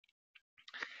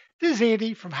This is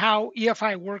Andy from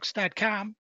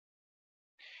howefiworks.com,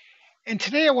 and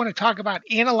today I want to talk about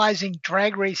analyzing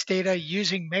drag race data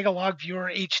using Megalog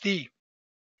Viewer HD.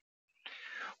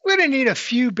 We're going to need a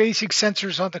few basic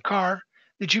sensors on the car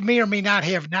that you may or may not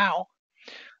have now.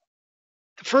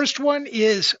 The first one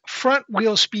is front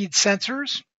wheel speed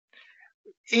sensors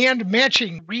and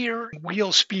matching rear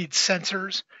wheel speed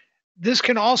sensors. This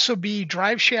can also be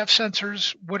drive shaft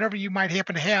sensors, whatever you might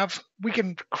happen to have. We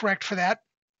can correct for that.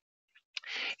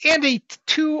 And a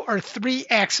 2 or 3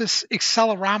 axis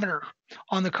accelerometer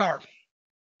on the car.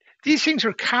 These things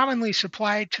are commonly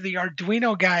supplied to the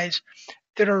Arduino guys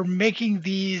that are making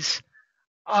these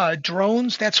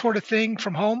drones, that sort of thing,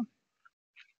 from home.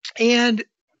 And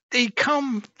they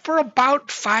come for about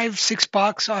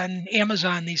 $5-6 on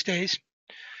Amazon these days.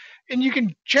 And you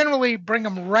can generally bring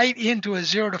them right into a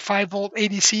 0 to 5 volt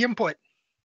ADC input.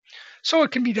 So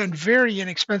it can be done very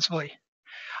inexpensively.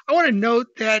 I want to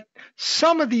note that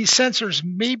some of these sensors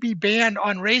may be banned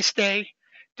on race day,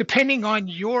 depending on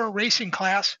your racing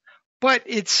class, but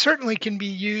it certainly can be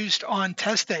used on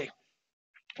test day.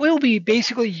 We'll be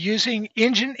basically using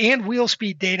engine and wheel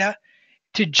speed data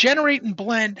to generate and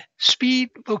blend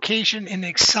speed, location, and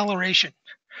acceleration.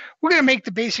 We're going to make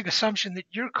the basic assumption that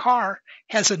your car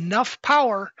has enough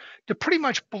power to pretty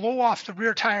much blow off the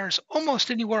rear tires almost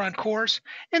anywhere on course,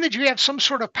 and that you have some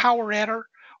sort of power adder,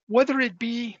 whether it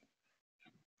be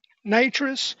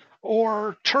nitrous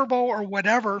or turbo or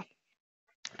whatever,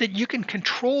 that you can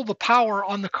control the power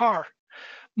on the car.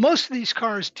 Most of these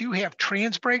cars do have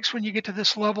trans brakes when you get to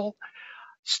this level,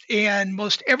 and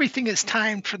most everything is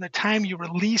timed from the time you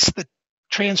release the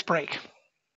trans brake.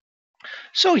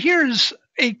 So here's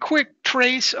a quick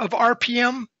trace of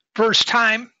RPM versus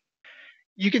time.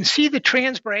 You can see the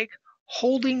trans brake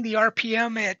holding the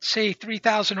RPM at, say,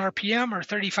 3,000 RPM or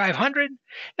 3,500.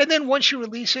 And then once you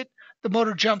release it, the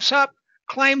motor jumps up,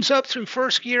 climbs up through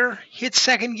first gear, hits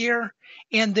second gear,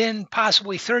 and then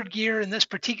possibly third gear. In this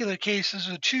particular case, this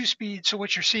is a 2-speed, so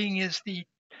what you're seeing is the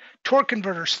torque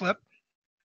converter slip.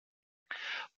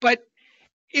 But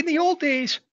in the old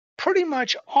days, pretty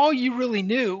much all you really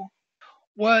knew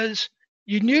was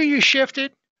you knew you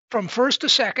shifted from first to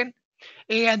second,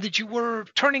 and that you were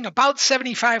turning about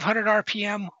 7,500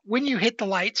 RPM when you hit the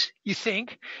lights, you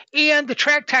think, and the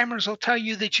track timers will tell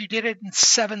you that you did it in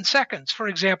 7 seconds, for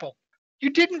example.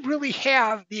 You didn't really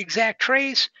have the exact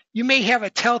trace. You may have a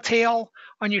telltale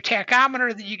on your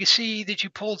tachometer that you can see that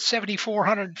you pulled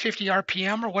 7,450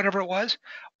 RPM or whatever it was,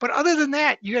 but other than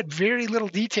that, you had very little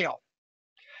detail.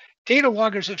 Data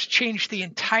loggers have changed the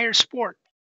entire sport.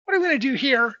 What I'm going to do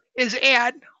here is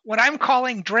add what I'm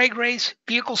calling drag race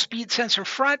vehicle speed sensor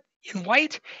front in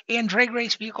white and drag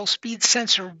race vehicle speed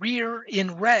sensor rear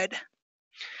in red.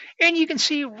 And you can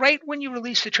see right when you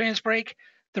release the trans brake,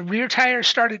 the rear tires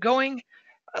started going.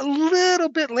 A little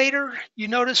bit later, you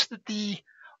notice that the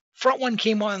front one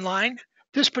came online.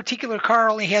 This particular car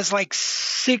only has like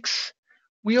 6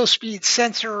 wheel speed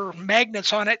sensor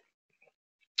magnets on it.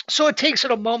 So it takes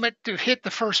it a moment to hit the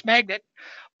first magnet.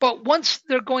 But once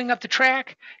they're going up the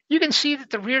track, you can see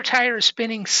that the rear tire is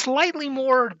spinning slightly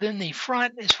more than the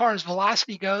front as far as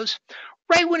velocity goes.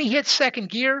 Right when he hits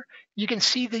second gear, you can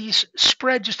see these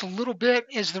spread just a little bit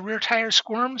as the rear tire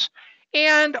squirms.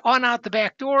 And on out the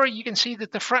back door, you can see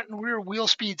that the front and rear wheel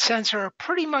speed sensor are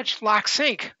pretty much lock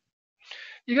sync.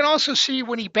 You can also see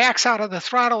when he backs out of the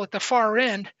throttle at the far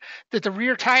end that the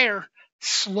rear tire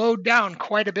slowed down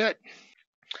quite a bit.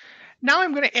 Now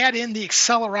I'm going to add in the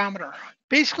accelerometer.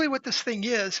 Basically what this thing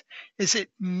is it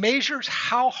measures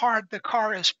how hard the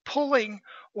car is pulling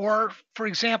or, for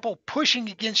example, pushing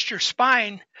against your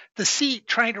spine, the seat,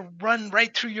 trying to run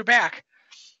right through your back.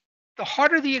 The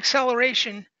harder the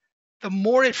acceleration, the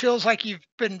more it feels like you've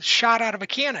been shot out of a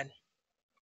cannon.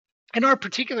 In our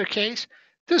particular case,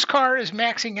 this car is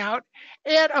maxing out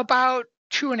at about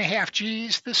 2.5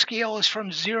 Gs. The scale is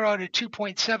from 0 to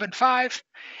 2.75,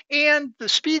 and the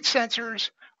speed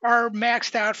sensors are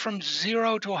maxed out from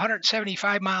 0 to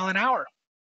 175 mile an hour.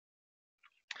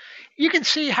 You can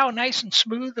see how nice and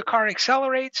smooth the car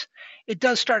accelerates. It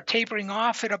does start tapering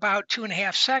off at about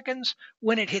 2.5 seconds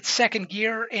when it hits second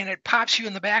gear, and it pops you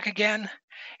in the back again,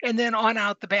 and then on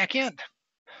out the back end.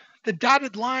 The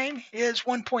dotted line is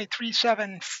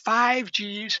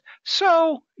 1.375 Gs,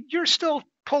 so you're still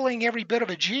pulling every bit of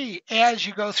a G as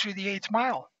you go through the 8th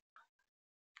mile.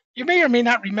 You may or may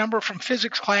not remember from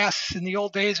physics class in the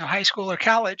old days of high school or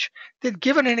college that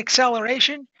given an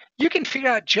acceleration, you can figure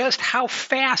out just how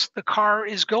fast the car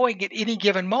is going at any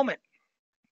given moment.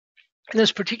 In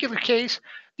this particular case,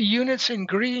 the units in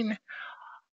green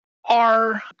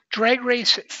are drag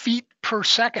race feet per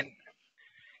second.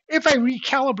 If I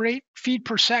recalibrate feet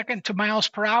per second to miles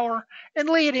per hour and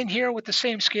lay it in here with the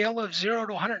same scale of 0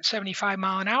 to 175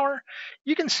 mile an hour,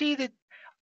 you can see that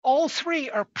all three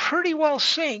are pretty well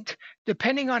synced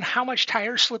depending on how much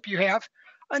tire slip you have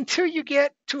until you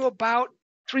get to about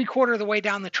three-quarter of the way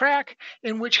down the track,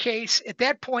 in which case, at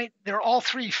that point, they're all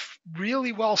three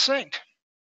really well synced.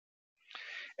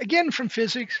 Again, from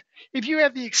physics, if you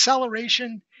have the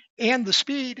acceleration and the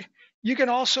speed, you can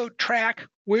also track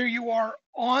where you are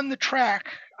on the track.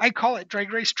 I call it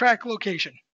drag race track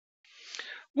location.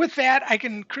 With that, I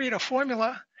can create a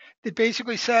formula that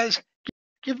basically says,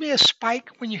 give me a spike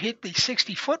when you hit the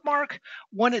 60-foot mark,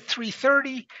 one at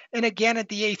 330, and again at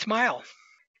the 8th mile.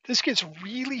 This gets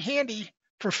really handy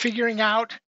for figuring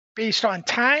out, based on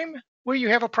time, where you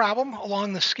have a problem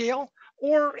along the scale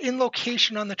or in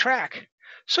location on the track.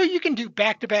 So you can do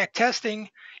back-to-back testing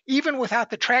even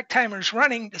without the track timers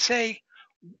running to say,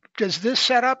 does this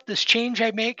setup, this change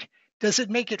I make, does it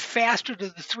make it faster to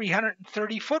the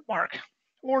 330-foot mark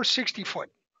or 60-foot?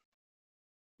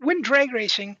 When drag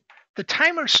racing, the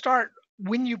timers start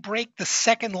when you break the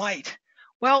second light.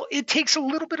 Well, it takes a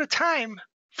little bit of time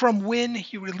from when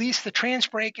you release the trans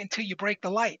brake until you break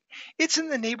the light. It's in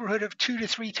the neighborhood of 2 to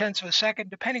 3 tenths of a second,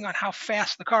 depending on how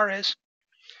fast the car is.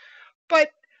 But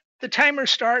the timers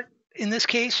start, in this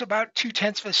case, about 2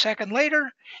 tenths of a second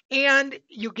later, and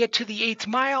you'll get to the 8th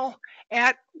mile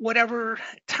at whatever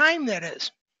time that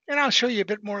is. And I'll show you a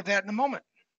bit more of that in a moment.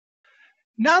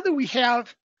 Now that we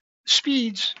have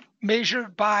speeds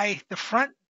measured by the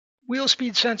front wheel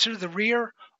speed sensor, the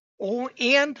rear,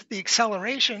 and the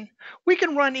acceleration, we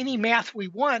can run any math we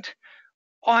want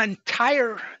on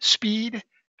tire speed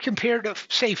compared to,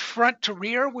 say, front to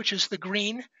rear, which is the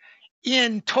green,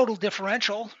 in total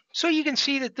differential. So you can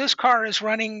see that this car is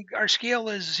running, our scale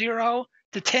is 0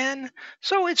 to 10.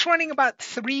 So it's running about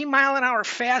 3 mile an hour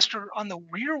faster on the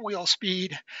rear wheel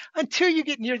speed until you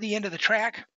get near the end of the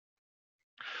track.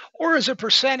 Or as a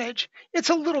percentage,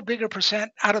 it's a little bigger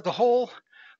percent out of the whole.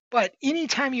 But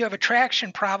anytime you have a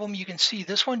traction problem, you can see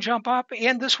this one jump up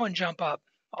and this one jump up.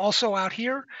 Also out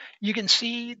here, you can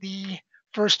see the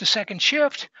first to second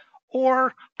shift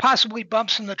or possibly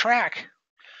bumps in the track.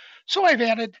 So I've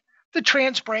added the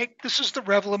trans brake. This is the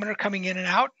rev limiter coming in and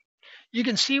out. You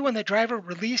can see when the driver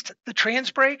released the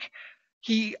trans brake,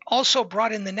 he also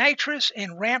brought in the nitrous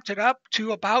and ramped it up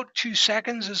to about 2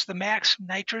 seconds as the max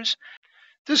nitrous.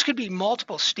 This could be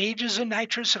multiple stages of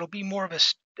nitrous. It'll be more of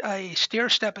a stair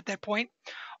step at that point.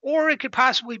 Or it could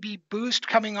possibly be boost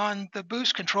coming on the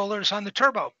boost controllers on the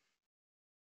turbo.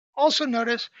 Also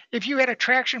notice, if you had a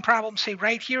traction problem, say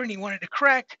right here, and you wanted to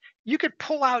correct, you could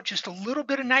pull out just a little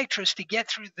bit of nitrous to get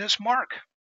through this mark.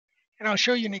 And I'll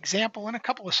show you an example in a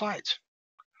couple of slides.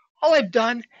 All I've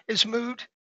done is moved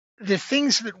the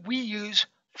things that we use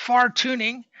for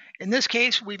tuning. In this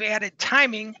case, we've added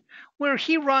timing, where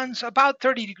he runs about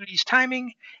 30 degrees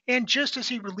timing, and just as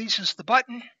he releases the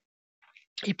button,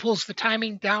 he pulls the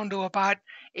timing down to about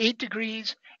 8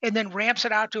 degrees and then ramps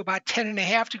it out to about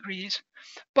 10.5 degrees.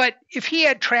 But if he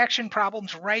had traction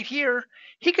problems right here,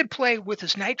 he could play with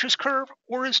his nitrous curve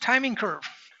or his timing curve.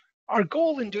 Our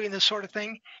goal in doing this sort of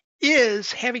thing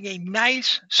is having a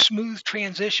nice, smooth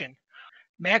transition.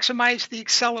 Maximize the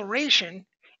acceleration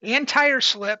and tire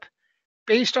slip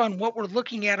based on what we're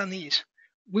looking at on these.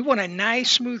 We want a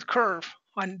nice, smooth curve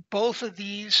on both of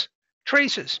these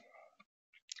traces.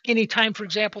 Anytime, for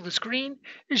example, this green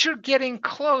is you're getting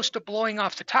close to blowing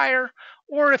off the tire,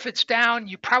 or if it's down,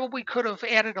 you probably could have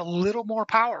added a little more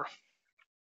power.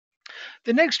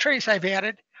 The next trace I've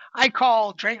added, I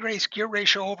call drag race gear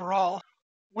ratio overall.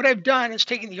 What I've done is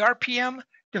taken the RPM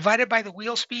divided by the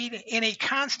wheel speed and a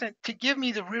constant to give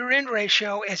me the rear end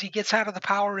ratio as he gets out of the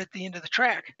power at the end of the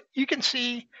track. You can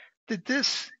see that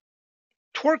this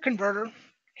torque converter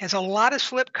has a lot of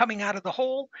slip coming out of the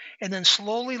hole and then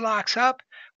slowly locks up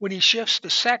when he shifts to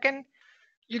second.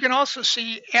 You can also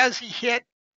see as he hit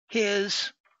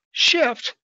his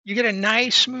shift, you get a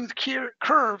nice smooth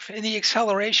curve in the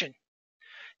acceleration.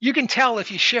 You can tell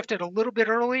if you shifted a little bit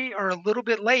early or a little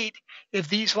bit late if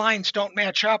these lines don't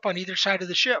match up on either side of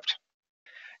the shift.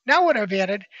 Now what I've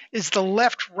added is the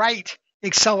left-right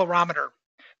accelerometer.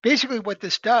 Basically what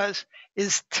this does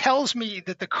is tells me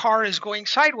that the car is going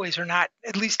sideways or not,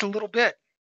 at least a little bit.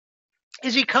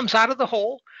 As he comes out of the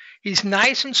hole, he's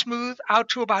nice and smooth out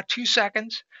to about 2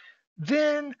 seconds.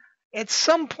 Then at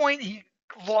some point he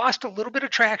lost a little bit of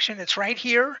traction. It's right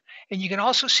here. And you can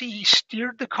also see he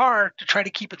steered the car to try to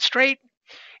keep it straight.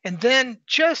 And then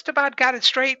just about got it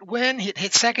straight when it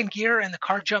hit second gear and the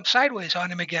car jumped sideways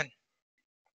on him again.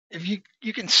 If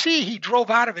you can see he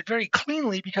drove out of it very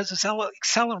cleanly because his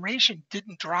acceleration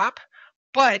didn't drop.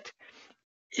 But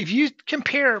if you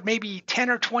compare maybe 10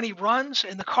 or 20 runs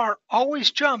and the car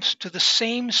always jumps to the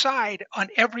same side on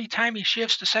every time he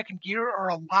shifts to second gear or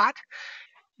a lot,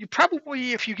 you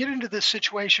probably, if you get into this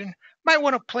situation, might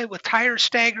want to play with tires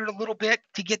staggered a little bit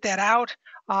to get that out.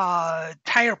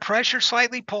 Tire pressure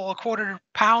slightly, pull a quarter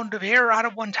pound of air out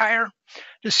of one tire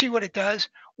to see what it does.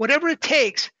 Whatever it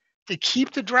takes to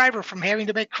keep the driver from having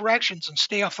to make corrections and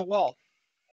stay off the wall.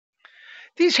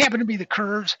 These happen to be the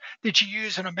curves that you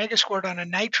use in a Megasquirt on a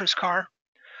nitrous car.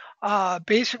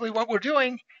 Basically, what we're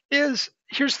doing is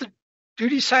here's the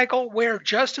duty cycle where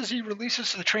just as he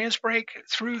releases the trans brake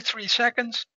through 3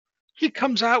 seconds, he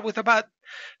comes out with about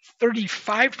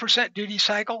 35% duty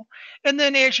cycle. And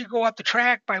then as you go up the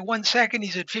track by 1 second,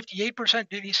 he's at 58%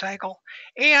 duty cycle.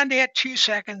 And at 2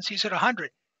 seconds, he's at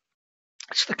 100.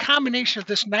 It's the combination of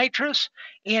this nitrous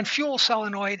and fuel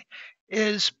solenoid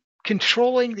is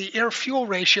controlling the air-fuel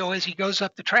ratio as he goes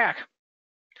up the track.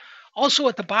 Also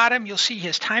at the bottom, you'll see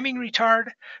his timing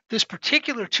retard. This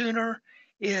particular tuner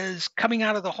is coming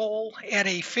out of the hole at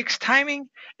a fixed timing,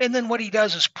 and then what he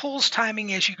does is pulls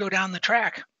timing as you go down the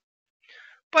track.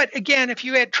 But again, if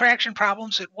you had traction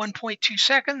problems at 1.2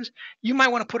 seconds, you might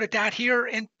want to put a dot here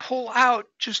and pull out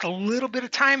just a little bit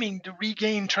of timing to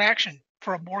regain traction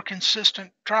for a more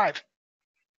consistent drive.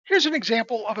 Here's an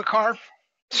example of a car,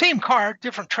 same car,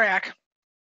 different track.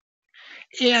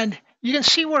 And you can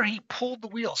see where he pulled the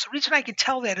wheels. The reason I can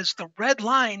tell that is the red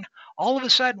line, all of a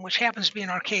sudden, which happens to be in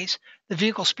our case, the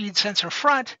vehicle speed sensor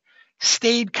front,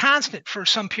 stayed constant for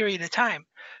some period of time.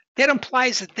 That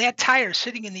implies that that tire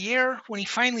sitting in the air, when he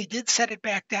finally did set it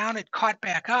back down, it caught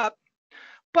back up.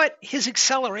 But his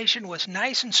acceleration was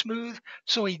nice and smooth,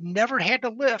 so he never had to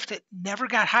lift. It never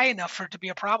got high enough for it to be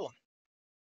a problem.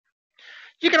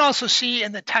 You can also see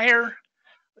in the tire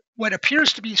what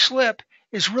appears to be slip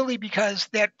is really because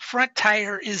that front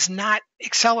tire is not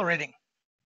accelerating.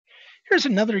 Here's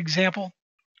another example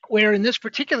where in this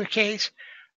particular case,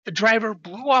 the driver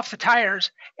blew off the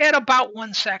tires at about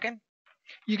 1 second.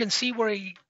 You can see where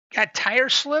he got tire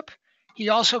slip. He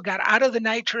also got out of the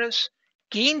nitrous,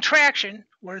 gained traction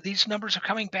where these numbers are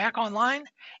coming back online,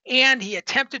 and he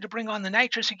attempted to bring on the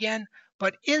nitrous again,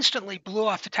 but instantly blew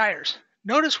off the tires.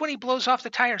 Notice when he blows off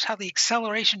the tires how the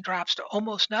acceleration drops to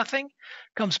almost nothing,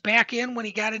 comes back in when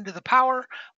he got into the power,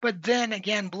 but then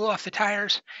again blew off the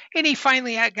tires, and he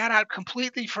finally got out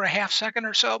completely for a half second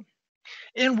or so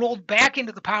and rolled back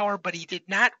into the power, but he did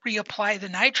not reapply the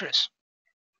nitrous.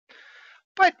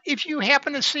 But if you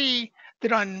happen to see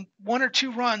that on 1 or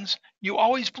 2 runs, you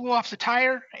always blew off the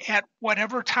tire at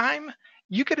whatever time,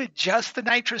 you could adjust the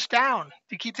nitrous down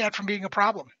to keep that from being a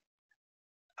problem.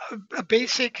 A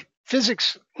basic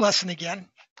physics lesson again.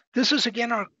 This is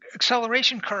again our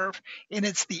acceleration curve, and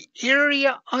it's the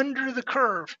area under the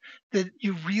curve that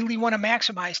you really want to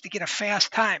maximize to get a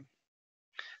fast time.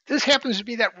 This happens to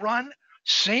be that run,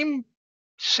 same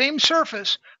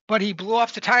surface, but he blew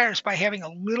off the tires by having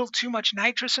a little too much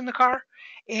nitrous in the car,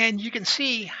 and you can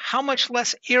see how much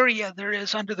less area there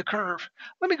is under the curve.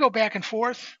 Let me go back and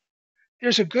forth.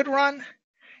 There's a good run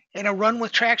and a run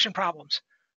with traction problems.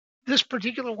 This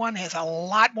particular one has a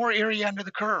lot more area under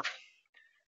the curve.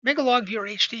 Megalog Viewer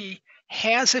HD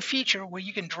has a feature where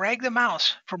you can drag the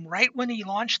mouse from right when you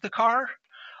launch the car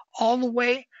all the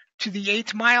way to the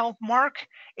 8th mile mark,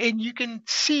 and you can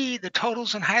see the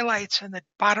totals and highlights in the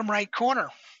bottom right corner.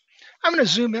 I'm going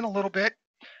to zoom in a little bit.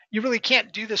 You really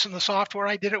can't do this in the software.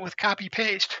 I did it with copy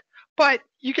paste. But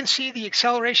you can see the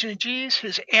acceleration in G's.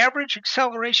 His average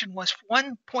acceleration was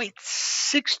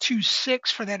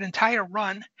 1.626 for that entire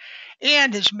run,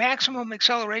 and his maximum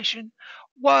acceleration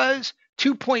was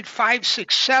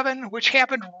 2.567, which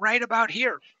happened right about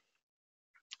here.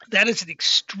 That is an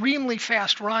extremely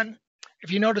fast run.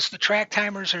 If you notice, the track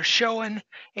timers are showing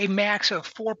a max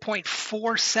of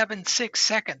 4.476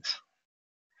 seconds,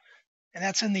 and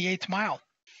that's in the 8th mile.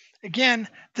 Again,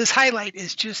 this highlight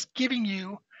is just giving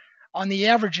you, on the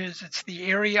averages, it's the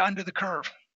area under the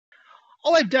curve.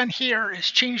 All I've done here is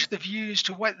change the views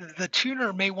to what the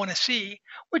tuner may want to see,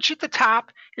 which at the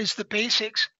top is the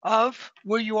basics of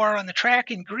where you are on the track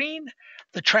in green,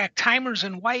 the track timers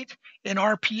in white, and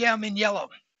RPM in yellow.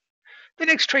 The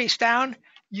next trace down,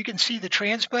 you can see the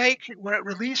trans brake where it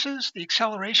releases, the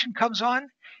acceleration comes on,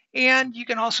 and you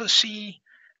can also see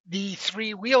the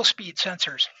 3 wheel speed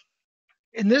sensors.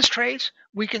 In this trace,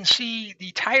 we can see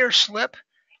the tire slip,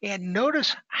 and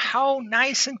notice how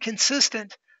nice and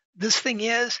consistent this thing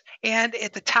is, and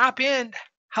at the top end,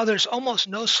 how there's almost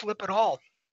no slip at all.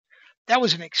 That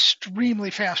was an extremely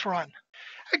fast run.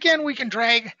 Again, we can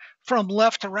drag from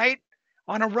left to right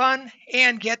on a run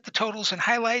and get the totals and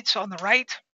highlights on the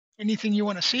right, anything you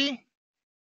want to see.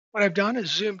 What I've done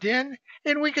is zoomed in,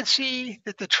 and we can see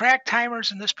that the track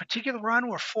timers in this particular run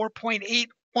were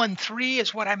 4.813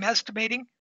 is what I'm estimating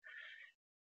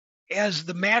as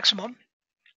the maximum.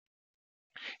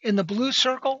 In the blue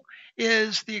circle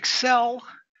is the Excel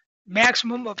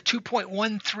maximum of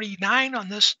 2.139 on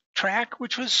this track,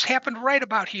 which was happened right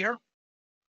about here.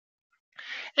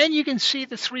 And you can see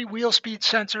the 3 wheel speed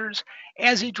sensors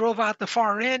as he drove out the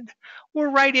far end were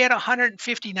right at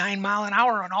 159 mile an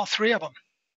hour on all 3 of them.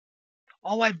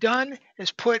 All I've done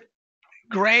is put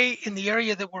gray in the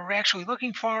area that we're actually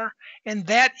looking for, and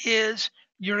that is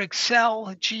your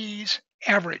Excel G's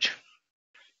average.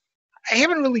 I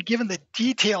haven't really given the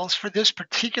details for this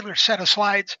particular set of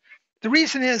slides. The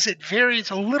reason is it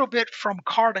varies a little bit from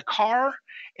car to car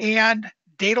and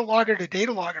data logger to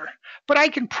data logger. But I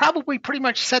can probably pretty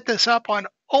much set this up on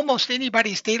almost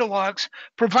anybody's data logs,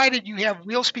 provided you have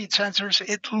wheel speed sensors,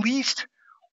 at least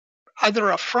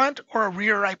either a front or a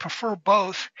rear. I prefer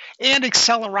both, and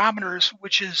accelerometers,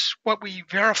 which is what we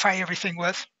verify everything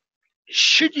with.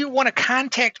 Should you want to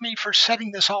contact me for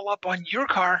setting this all up on your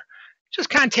car, just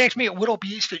contact me at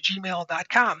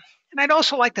whittlebeast@gmail.com. And I'd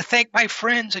also like to thank my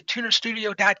friends at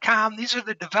tunerstudio.com. These are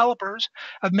the developers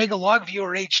of Mega Log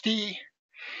Viewer HD.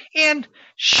 And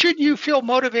should you feel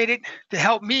motivated to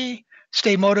help me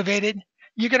stay motivated,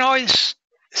 you can always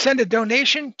send a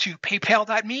donation to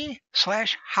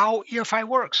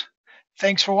paypal.me/howefiworks.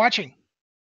 Thanks for watching.